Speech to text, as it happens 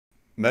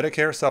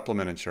Medicare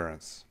supplement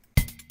insurance.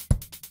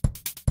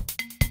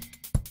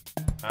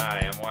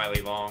 Hi, I'm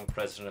Wiley Long,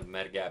 President of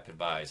Medigap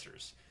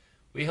Advisors.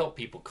 We help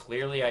people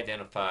clearly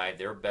identify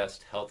their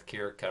best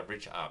healthcare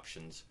coverage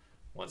options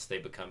once they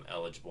become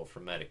eligible for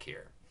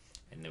Medicare.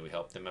 And then we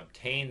help them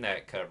obtain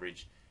that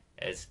coverage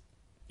as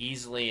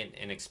easily and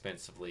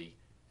inexpensively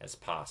as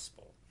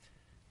possible.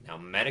 Now,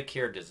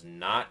 Medicare does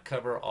not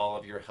cover all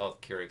of your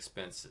healthcare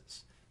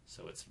expenses,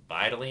 so it's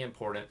vitally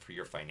important for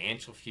your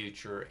financial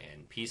future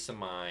and peace of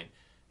mind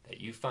that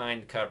you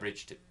find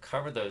coverage to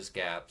cover those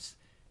gaps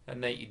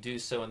and that you do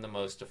so in the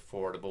most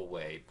affordable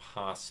way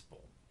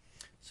possible.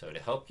 So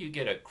to help you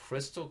get a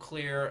crystal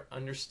clear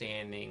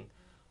understanding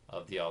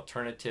of the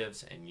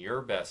alternatives and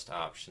your best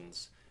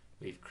options,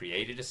 we've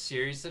created a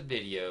series of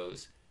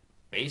videos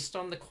based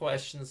on the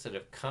questions that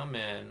have come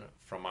in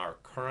from our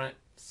current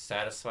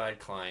satisfied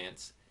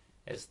clients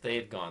as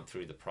they've gone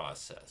through the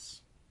process.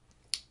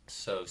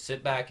 So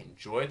sit back,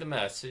 enjoy the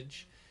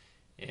message.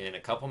 In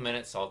a couple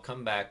minutes I'll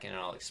come back and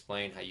I'll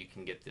explain how you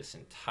can get this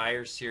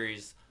entire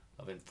series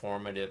of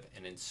informative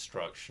and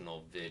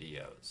instructional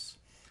videos.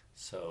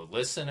 So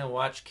listen and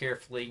watch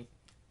carefully,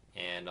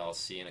 and I'll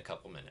see you in a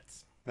couple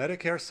minutes.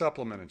 Medicare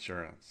supplement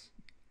insurance.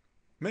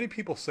 Many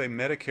people say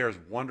Medicare is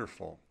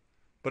wonderful,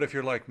 but if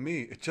you're like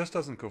me, it just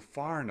doesn't go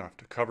far enough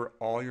to cover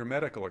all your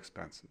medical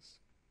expenses.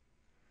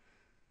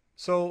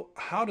 So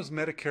how does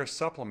Medicare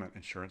supplement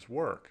insurance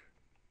work?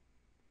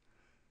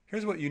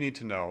 Here's what you need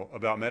to know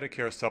about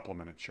Medicare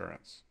supplement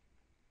insurance.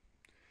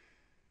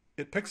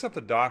 It picks up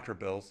the doctor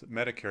bills that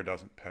Medicare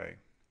doesn't pay.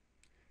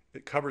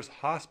 It covers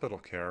hospital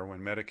care when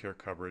Medicare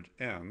coverage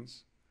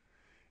ends.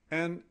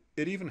 And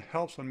it even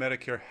helps when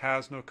Medicare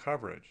has no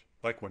coverage,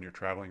 like when you're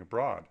traveling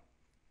abroad.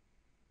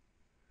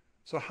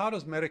 So how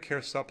does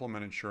Medicare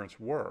supplement insurance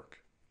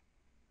work?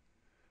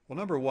 Well,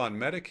 number one,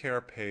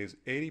 Medicare pays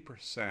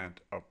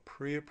 80% of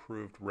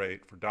pre-approved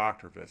rate for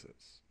doctor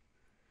visits.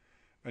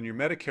 And your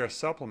Medicare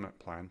supplement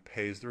plan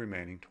pays the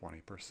remaining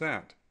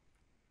 20%.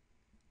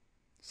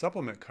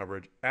 Supplement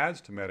coverage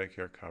adds to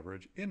Medicare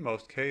coverage in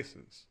most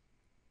cases.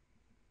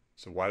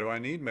 So why do I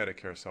need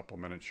Medicare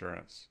supplement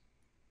insurance?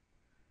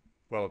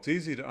 Well, it's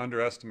easy to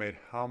underestimate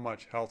how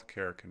much health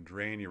care can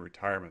drain your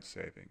retirement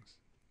savings.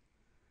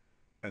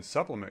 And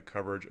supplement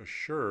coverage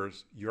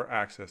assures your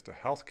access to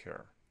health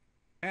care,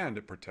 and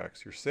it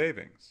protects your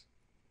savings.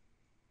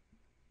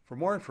 For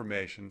more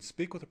information,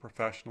 speak with a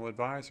professional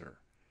advisor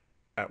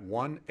at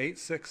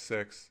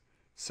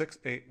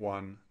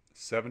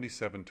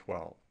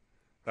 1-866-681-7712.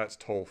 That's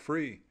toll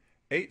free,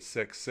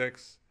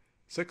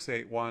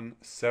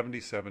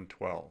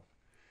 866-681-7712.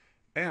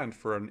 And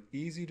for an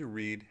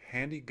easy-to-read,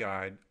 handy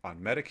guide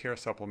on Medicare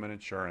supplement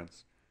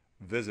insurance,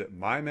 visit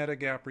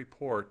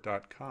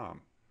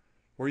mymedigapreport.com,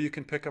 where you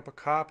can pick up a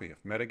copy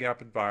of Medigap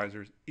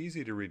Advisors'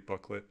 easy-to-read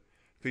booklet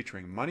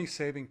featuring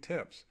money-saving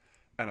tips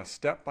and a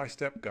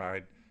step-by-step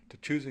guide to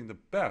choosing the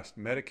best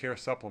Medicare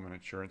supplement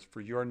insurance for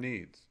your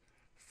needs,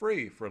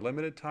 free for a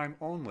limited time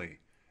only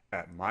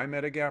at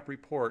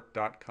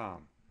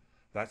mymedigapreport.com.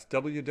 That's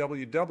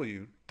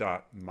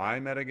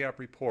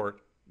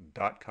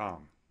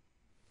www.mymedigapreport.com.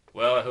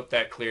 Well, I hope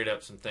that cleared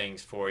up some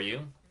things for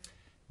you.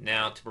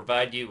 Now, to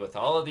provide you with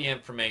all of the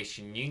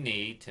information you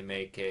need to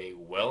make a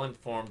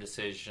well-informed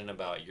decision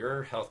about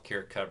your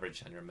healthcare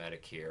coverage under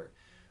Medicare,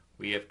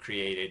 we have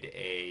created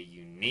a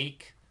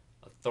unique,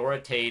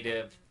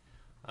 authoritative,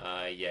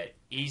 yet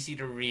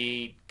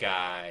easy-to-read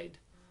guide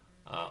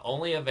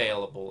only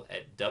available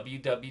at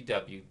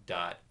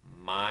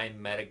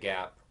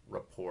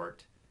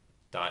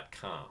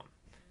www.mymedigapreport.com.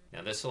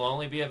 Now, this will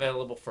only be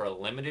available for a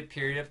limited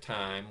period of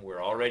time.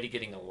 We're already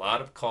getting a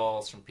lot of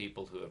calls from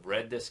people who have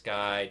read this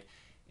guide,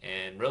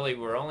 and really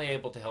we're only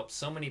able to help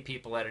so many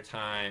people at a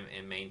time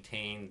and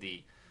maintain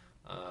the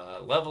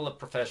level of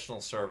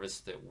professional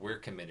service that we're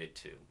committed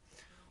to.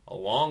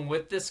 Along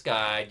with this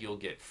guide, you'll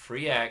get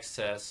free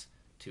access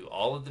to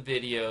all of the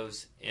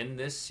videos in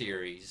this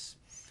series.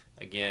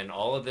 Again,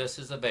 all of this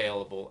is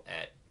available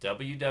at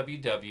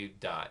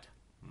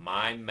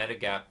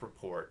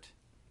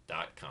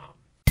www.mymedigapreport.com.